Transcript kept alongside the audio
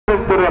My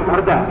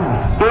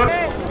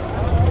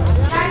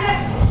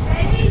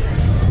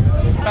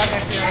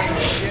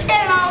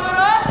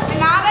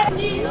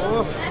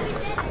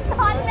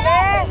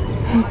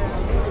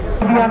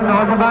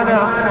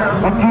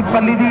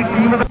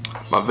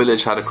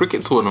village had a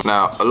cricket tournament.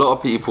 Now, a lot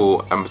of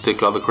people, and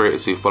particularly other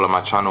creators who follow my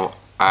channel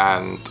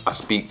and I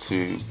speak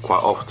to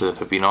quite often,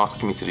 have been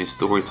asking me to do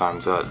story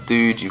times. They're like,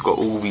 dude, you've got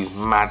all these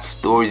mad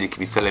stories you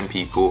could be telling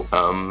people.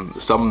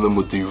 Some of them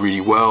would do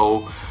really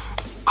well.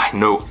 I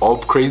know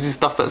of crazy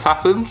stuff that's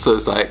happened, so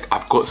it's like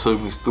I've got so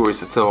many stories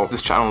to tell.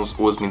 This channel's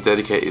always been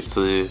dedicated to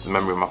the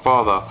memory of my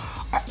father.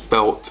 I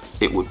felt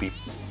it would be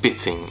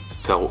fitting to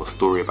tell a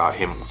story about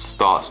him,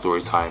 start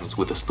story times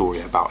with a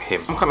story about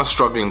him. I'm kind of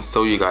struggling to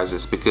tell you guys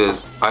this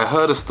because I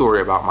heard a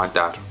story about my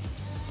dad,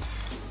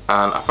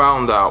 and I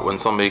found out when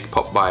somebody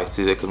popped by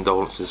to their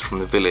condolences from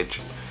the village,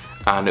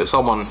 and it was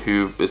someone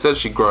who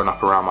essentially grown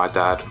up around my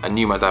dad and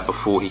knew my dad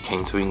before he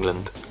came to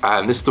England.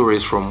 And this story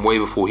is from way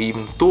before he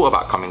even thought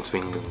about coming to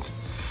England.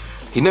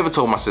 He never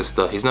told my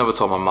sister, he's never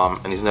told my mum,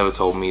 and he's never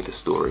told me this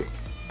story.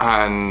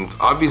 And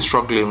I've been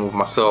struggling with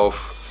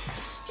myself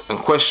and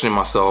questioning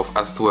myself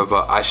as to whether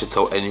I should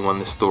tell anyone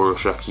this story or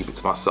should I keep it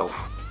to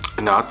myself.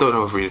 Now, I don't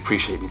know if I really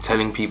appreciate me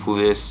telling people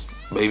this.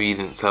 Maybe he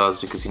didn't tell us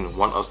because he didn't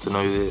want us to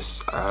know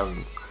this.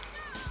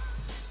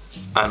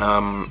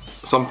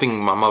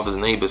 Something my mother's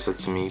neighbour said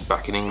to me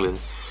back in England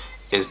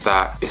is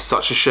that it's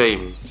such a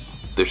shame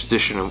the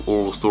tradition of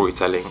oral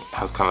storytelling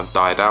has kind of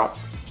died out,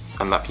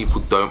 and that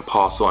people don't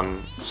pass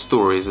on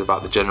stories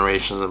about the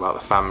generations, about the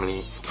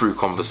family, through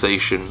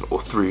conversation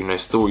or through, you know,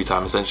 story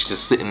time, essentially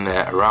just sitting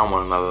there around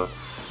one another.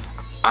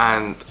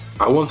 And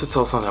I want to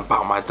tell something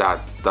about my dad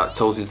that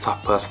tells you the type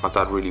of person my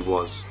dad really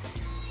was.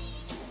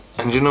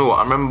 And you know what,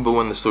 I remember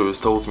when the story was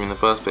told to me in the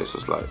first place,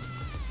 it's like,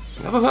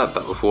 I've never heard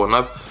that before, and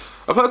I've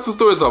heard some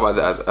stories about my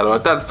dad, and my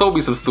dad's told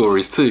me some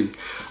stories too.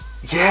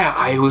 Yeah,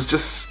 I was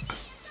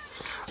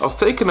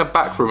taken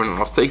aback from it, and I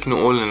was taking it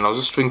all in, and I was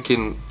just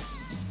thinking,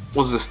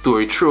 was this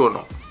story true or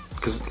not?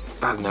 Because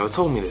dad never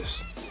told me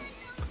this.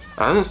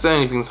 And I didn't say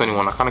anything to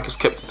anyone, I kind of just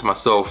kept it to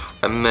myself.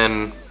 And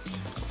then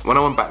when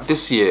I went back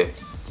this year,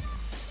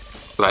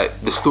 like,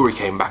 the story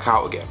came back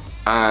out again,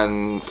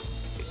 and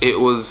it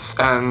was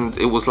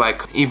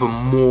like even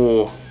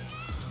more.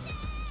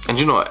 And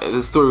you know what,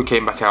 the story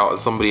came back out and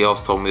somebody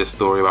else told me this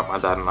story about my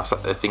dad, and I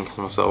sat there thinking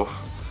to myself,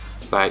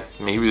 like,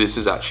 maybe this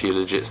is actually a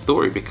legit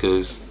story,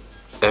 because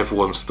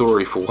everyone's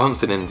story for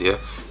once in India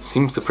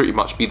seems to pretty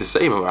much be the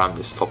same around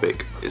this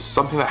topic. It's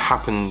something that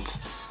happened,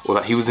 or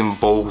that he was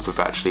involved with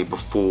actually,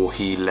 before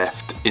he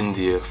left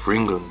India for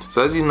England.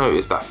 So as you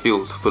notice, that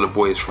field's full of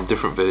boys from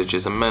different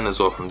villages, and men as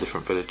well from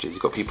different villages.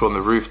 You've got people on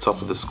the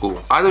rooftop of the school.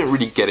 I don't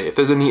really get it. If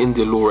there's any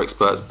India law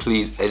experts,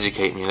 please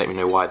educate me and let me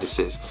know why this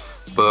is.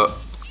 But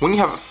when you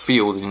have a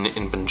field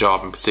in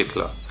Punjab in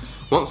particular,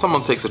 once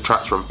someone takes a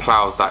tractor and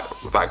ploughs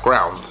that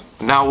ground,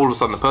 now all of a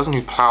sudden the person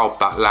who ploughed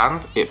that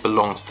land, it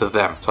belongs to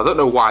them. So I don't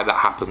know why that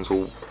happens,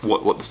 or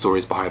what the story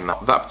is behind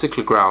that. That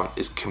particular ground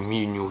is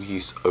communal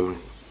use only.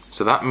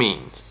 So that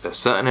means there's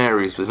certain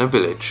areas within a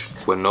village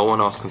where no one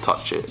else can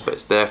touch it, but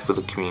it's there for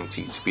the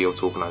community to be able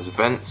to organise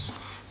events.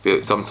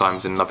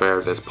 Sometimes in another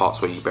area there's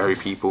parts where you bury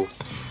people,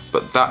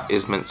 but that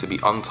is meant to be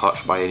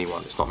untouched by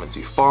anyone. It's not meant to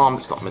be farmed,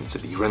 it's not meant to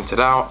be rented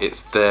out,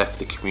 it's there for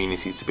the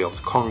community to be able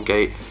to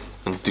congregate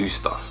and do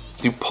stuff,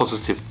 do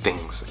positive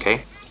things,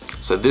 okay?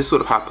 So this would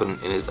have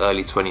happened in his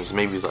early 20s,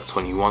 maybe he was like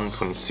 21,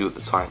 22 at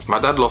the time. My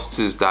dad lost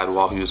his dad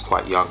while he was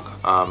quite young.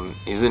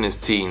 He was in his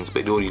teens,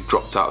 but he'd already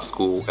dropped out of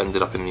school,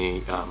 ended up in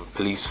the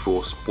police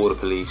force, border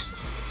police.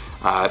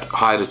 I'd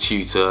hired a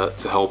tutor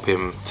to help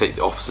him take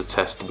the officer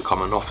test to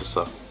become an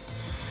officer.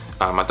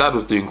 My dad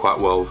was doing quite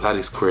well, had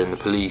his career in the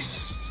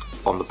police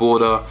on the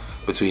border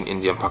between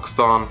India and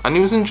Pakistan, and he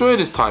was enjoying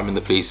his time in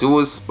the police. He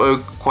always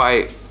spoke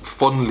quite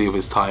fondly of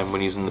his time when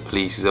he was in the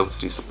police. He was able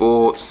to do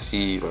sports,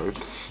 he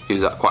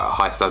was at quite a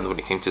high standard when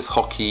it came to his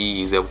hockey.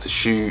 He was able to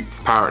shoot.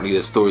 Apparently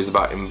there's stories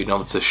about him being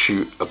able to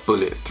shoot a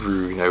bullet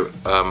through,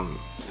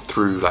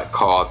 through like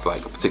card,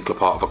 like a particular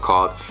part of a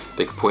card.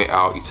 They could point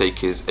out, you take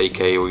his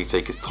AK or you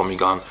take his Tommy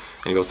gun,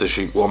 and you're able to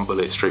shoot one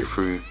bullet straight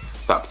through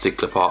that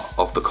particular part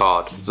of the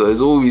card. So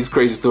there's all these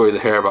crazy stories I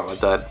hear about my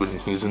dad when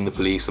he was in the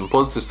police, and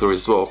positive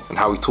stories as well, and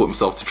how he taught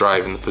himself to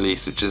drive in the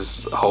police, which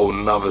is a whole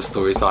nother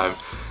story time,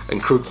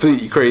 and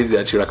completely crazy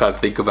actually when I kind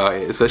of think about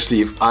it,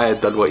 especially if I had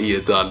done what he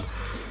had done.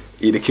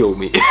 He'd have killed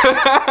me.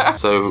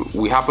 So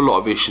we have a lot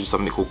of issues with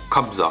something called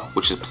kabza,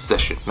 which is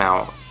possession.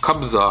 Now,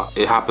 kabza,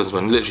 it happens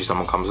when literally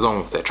someone comes along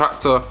with their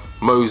tractor,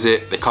 mows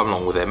it, they come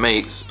along with their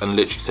mates and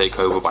literally take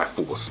over by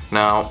force.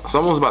 Now,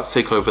 someone's about to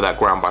take over that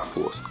ground by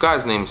force. The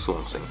guy's name's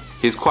Sawn Singh.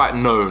 He's quite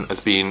known as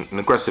being an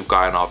aggressive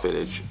guy in our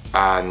village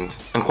and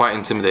quite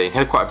intimidating. He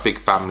had quite a big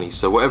family,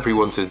 so whatever he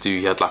wanted to do,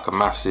 he had like a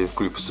massive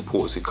group of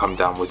supporters who'd come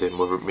down with him,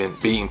 whether it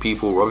meant beating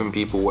people, robbing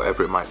people,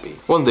 whatever it might be.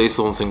 One day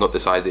Sawn Singh got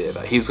this idea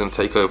that he was going to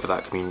take over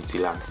that community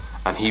land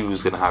and he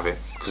was going to have it,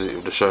 because it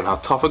would have shown how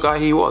tough a guy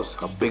he was,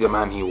 how big a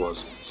man he was.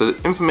 So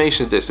the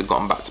information of this had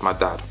gotten back to my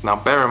dad. Now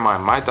bear in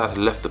mind, my dad had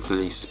left the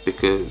police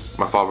because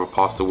my father had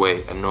passed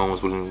away and no one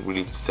was willing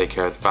really to take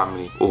care of the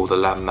family or the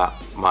land that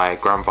my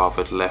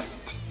grandfather had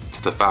left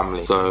to the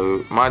family.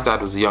 So my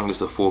dad was the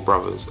youngest of 4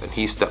 brothers, and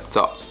he stepped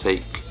up to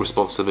take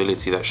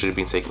responsibility that should have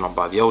been taken on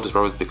by the oldest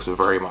brothers, because we're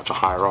very much a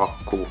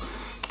hierarchical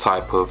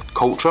type of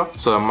culture.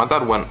 So my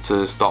dad went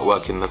to start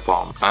working the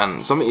farm,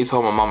 and something he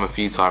told my mum a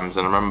few times,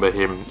 and I remember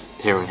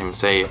hearing him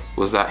say it,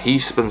 was that he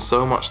spent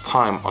so much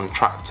time on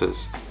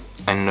tractors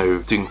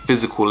and doing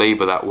physical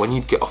labour that when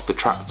he'd get off the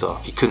tractor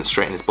he couldn't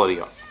straighten his body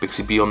up, because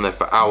he'd be on there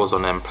for hours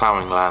on end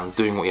ploughing land,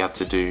 doing what he had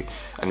to do,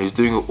 and he was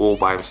doing it all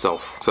by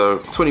himself. So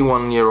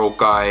 21-year-old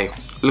guy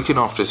looking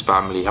after his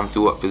family, having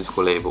to work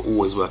physical labour,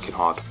 always working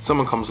hard.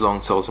 Someone comes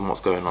along, tells him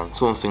what's going on.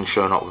 Sawn Singh's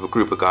showing up with a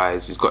group of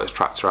guys, he's got his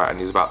tractor out and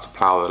he's about to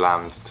plough the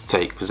land to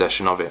take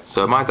possession of it.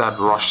 So my dad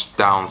rushed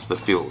down to the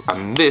field,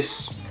 and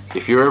this,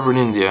 if you're ever in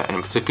India, and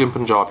in particular in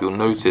Punjab, you'll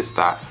notice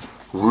that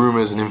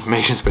rumours and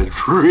information spread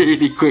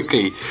really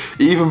quickly,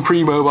 even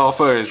pre-mobile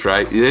phones,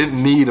 right? You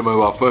didn't need a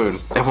mobile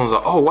phone. Everyone's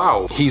like, oh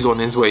wow, he's on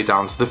his way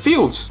down to the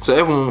fields. So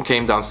everyone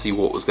came down to see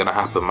what was going to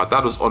happen. My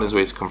dad was on his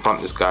way to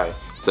confront this guy,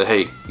 said,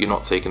 hey, you're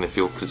not taking the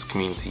field because it's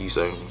community use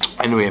only.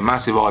 Anyway, a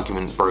massive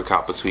argument broke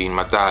out between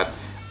my dad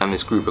and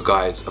this group of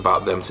guys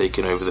about them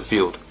taking over the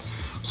field.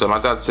 So my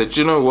dad said,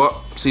 you know what,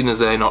 seeing as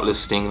they're not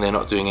listening, they're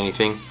not doing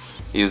anything,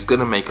 he was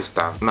going to make a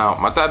stand. Now,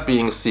 my dad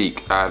being a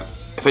Sikh, and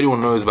if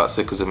anyone knows about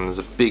Sikhism, there's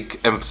a big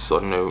emphasis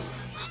on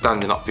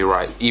standing up for your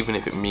right, even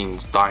if it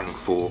means dying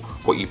for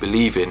what you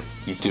believe in,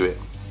 you do it.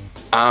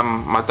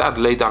 My dad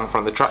lay down in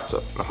front of the tractor.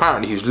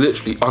 Apparently he was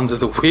literally under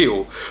the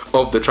wheel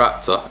of the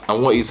tractor,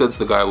 and what he said to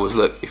the guy was,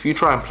 look, if you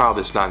try and plough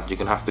this land, you're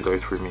going to have to go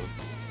through me.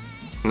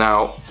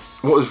 Now,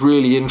 what was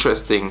really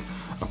interesting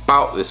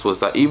about this was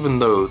that even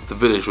though the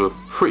village were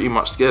pretty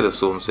much scared of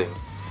Sawn Singh,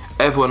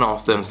 everyone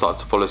else then started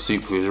to follow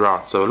suit who was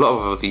around. So a lot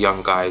of the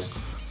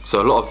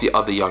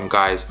other young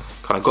guys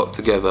kind of got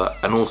together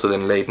and also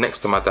then laid next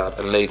to my dad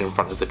and laid in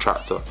front of the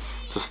tractor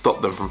to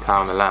stop them from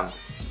ploughing the land.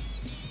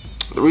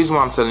 The reason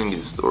why I'm telling you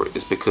this story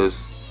is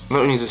because not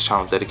only is this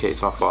channel dedicated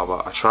to my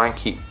father, I try and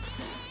keep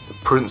the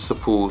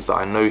principles that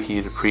I know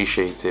he'd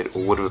appreciated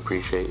or would have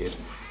appreciated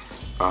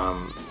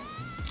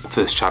to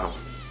this channel.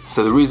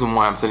 So the reason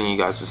why I'm telling you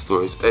guys this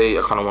story is A,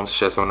 I kind of want to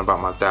share something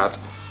about my dad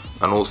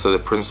and also the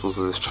principles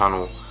of this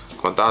channel.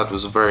 My dad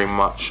was very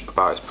much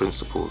about his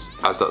principles,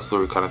 as that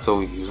story kind of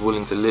told you. He was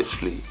willing to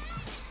literally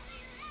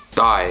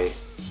die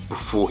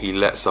before he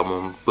let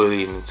someone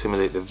bully and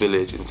intimidate the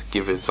village into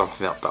giving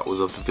something up that was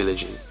of the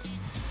villagers.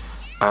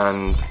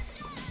 And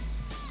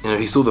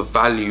he saw the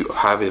value of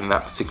having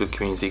that particular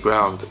community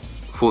ground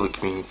for the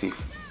community,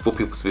 for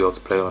people to be able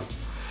to play on.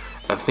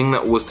 And the thing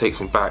that always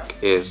takes me back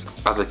is,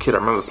 as a kid, I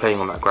remember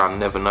playing on that ground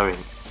never knowing.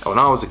 And when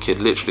I was a kid,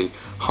 literally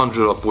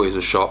 100 odd boys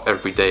would show up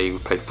every day. We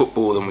played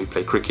football, then we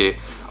played cricket.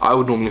 I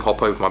would normally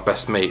hop over my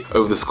best mate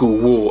over the school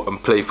wall and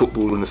play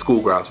football in the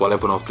school grounds while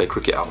everyone else played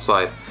cricket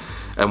outside.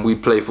 And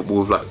we'd play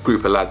football with like a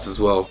group of lads as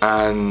well.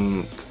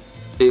 And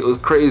it was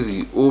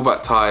crazy. All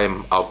that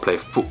time, I'd play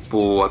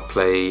football, I'd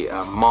play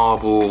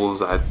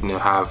marbles, I'd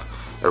have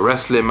a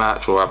wrestling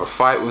match or have a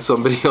fight with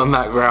somebody on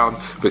that ground,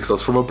 because I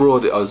was from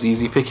abroad. I was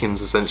easy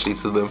pickings essentially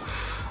to them.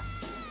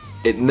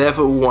 I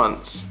never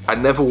once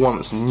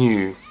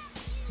knew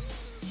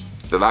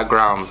that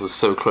ground was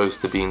so close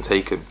to being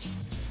taken.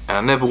 And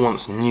I never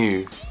once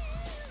knew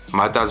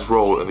my dad's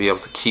role to be able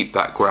to keep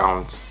that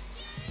ground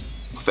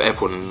for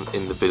everyone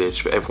in the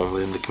village, for everyone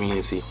within the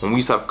community. When we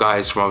used to have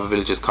guys from other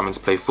villages coming to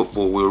play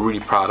football, we were really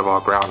proud of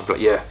our ground. But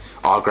yeah,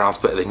 our ground's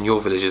better than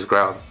your village's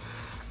ground.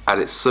 And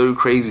it's so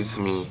crazy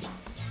to me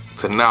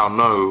to now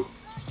know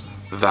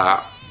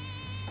that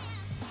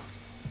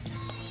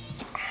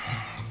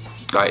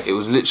it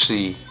was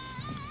literally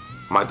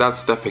my dad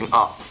stepping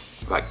up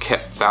that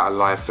kept that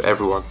alive for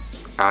everyone.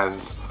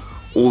 And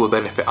all the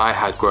benefit I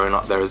had growing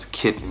up there as a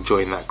kid,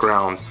 enjoying that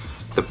ground,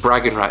 the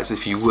bragging rights,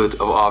 if you would,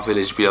 of our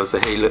village, be able to say,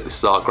 hey look, this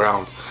is our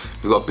ground,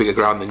 we've got a bigger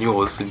ground than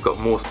yours, we've got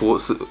more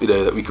sports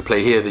that we could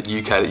play here than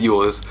you can at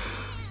yours.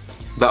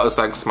 That was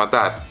thanks to my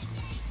dad.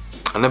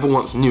 I never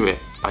once knew it.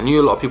 I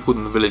knew a lot of people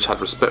in the village had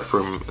respect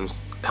for him and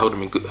held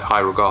him in high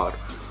regard,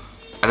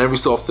 and every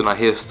so often I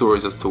hear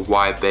stories as to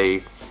why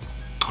they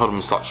held him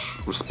in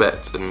such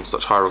respect and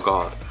such high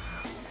regard.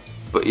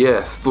 But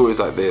yeah, stories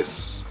like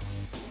this,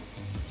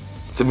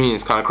 to me,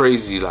 it's kind of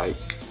crazy. Like,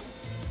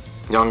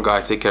 young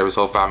guy, take care of his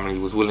whole family,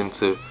 was willing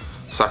to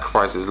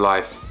sacrifice his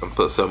life and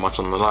put so much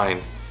on the line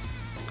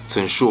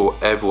to ensure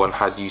everyone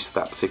had use of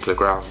that particular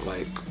ground.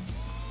 Like,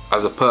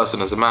 as a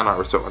person, as a man, I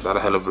respect my dad a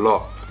hell of a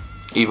lot,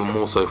 even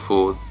more so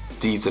for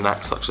deeds and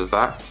acts such as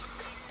that.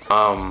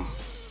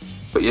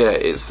 But yeah,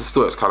 the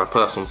story is kind of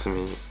personal to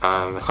me,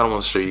 and I kind of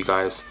want to show you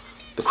guys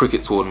the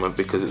cricket tournament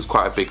because it was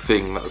quite a big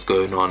thing that was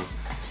going on.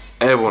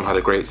 Everyone had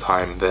a great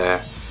time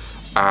there.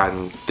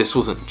 And this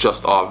wasn't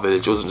just our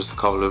village, it wasn't just a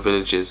couple of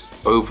villages.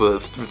 Over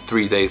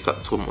 3 days that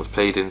the tournament was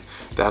played in,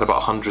 they had about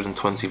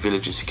 120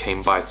 villagers who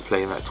came by to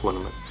play in that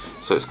tournament.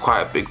 so it's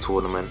quite a big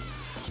tournament.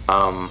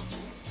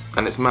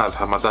 And it's mad,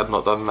 had my dad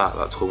not done that,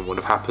 that tournament would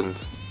have happened.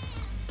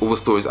 All the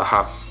stories I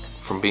have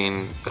from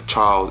being a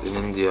child in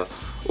India,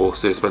 or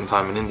to spend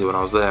time in India when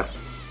I was there,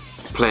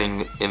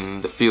 playing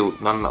in the field,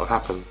 none of that would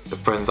happen. The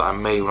friends that I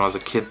made when I was a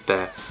kid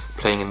there,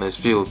 playing in those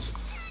fields,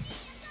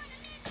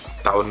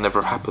 that would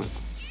never have happened.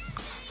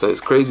 So it's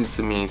crazy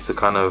to me to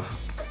kind of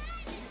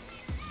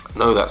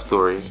know that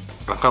story.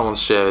 And I kind of want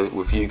to share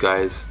with you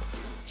guys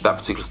that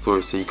particular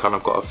story, so you kind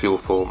of got a feel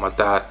for my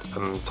dad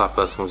and the type of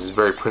person he was. He's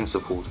very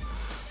principled.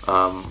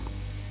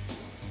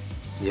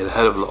 He had a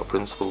hell of a lot of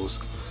principles.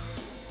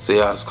 So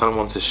yeah, I just kind of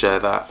wanted to share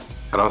that.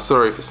 And I'm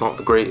sorry if it's not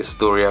the greatest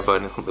story ever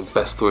and it's not the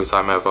best story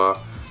time ever.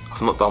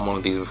 I've not done one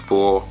of these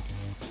before.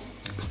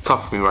 It's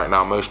tough for me right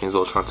now emotionally as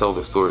well, trying to tell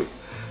this story,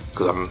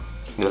 because I'm,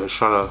 you know,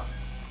 trying to,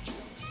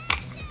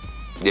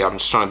 yeah, I'm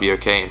just trying to be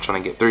okay and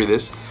trying to get through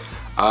this.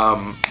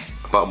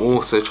 But I'm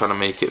also trying to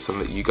make it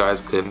something that you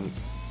guys can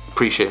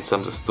appreciate in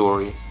terms of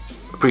story,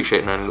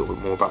 appreciate knowing a little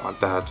bit more about my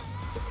dad,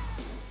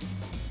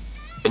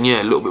 and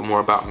yeah, a little bit more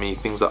about me,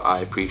 things that I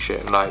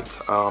appreciate and like,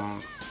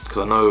 because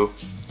I know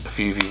a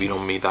few of you have been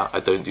on me that I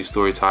don't do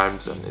story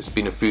times, and it's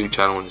been a food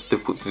channel and it's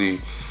difficult to do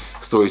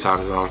story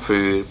times around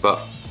food, but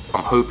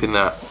I'm hoping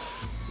that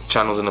the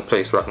channel's in a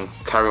place where I can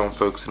carry on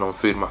focusing on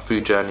food, my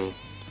food journey,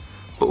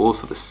 but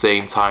also at the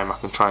same time I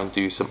can try and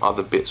do some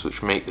other bits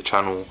which make the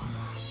channel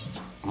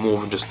more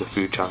than just a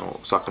food channel,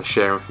 so I can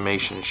share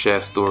information,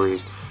 share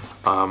stories,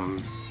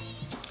 and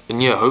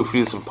yeah, hopefully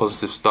there's some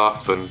positive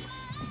stuff, and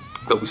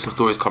there'll be some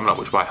stories coming up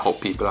which might help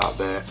people out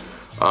there,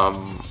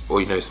 or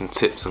you know, some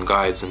tips and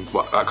guides and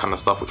that kind of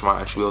stuff which might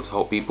actually be able to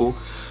help people.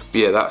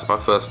 But yeah, that's my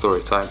first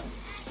story time.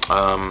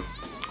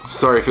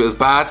 Sorry if it was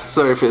bad,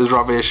 sorry if it was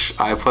rubbish,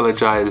 I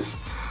apologise.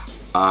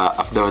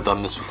 I've never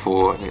done this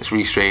before and it's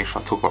really strange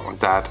when I talk about my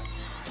dad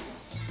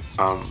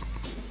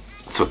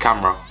to a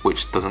camera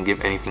which doesn't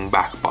give anything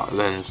back but a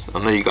lens. I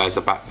know you guys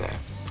are back there,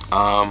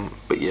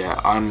 but yeah,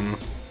 I'm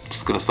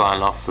just gonna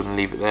sign off and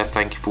leave it there.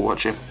 Thank you for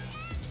watching.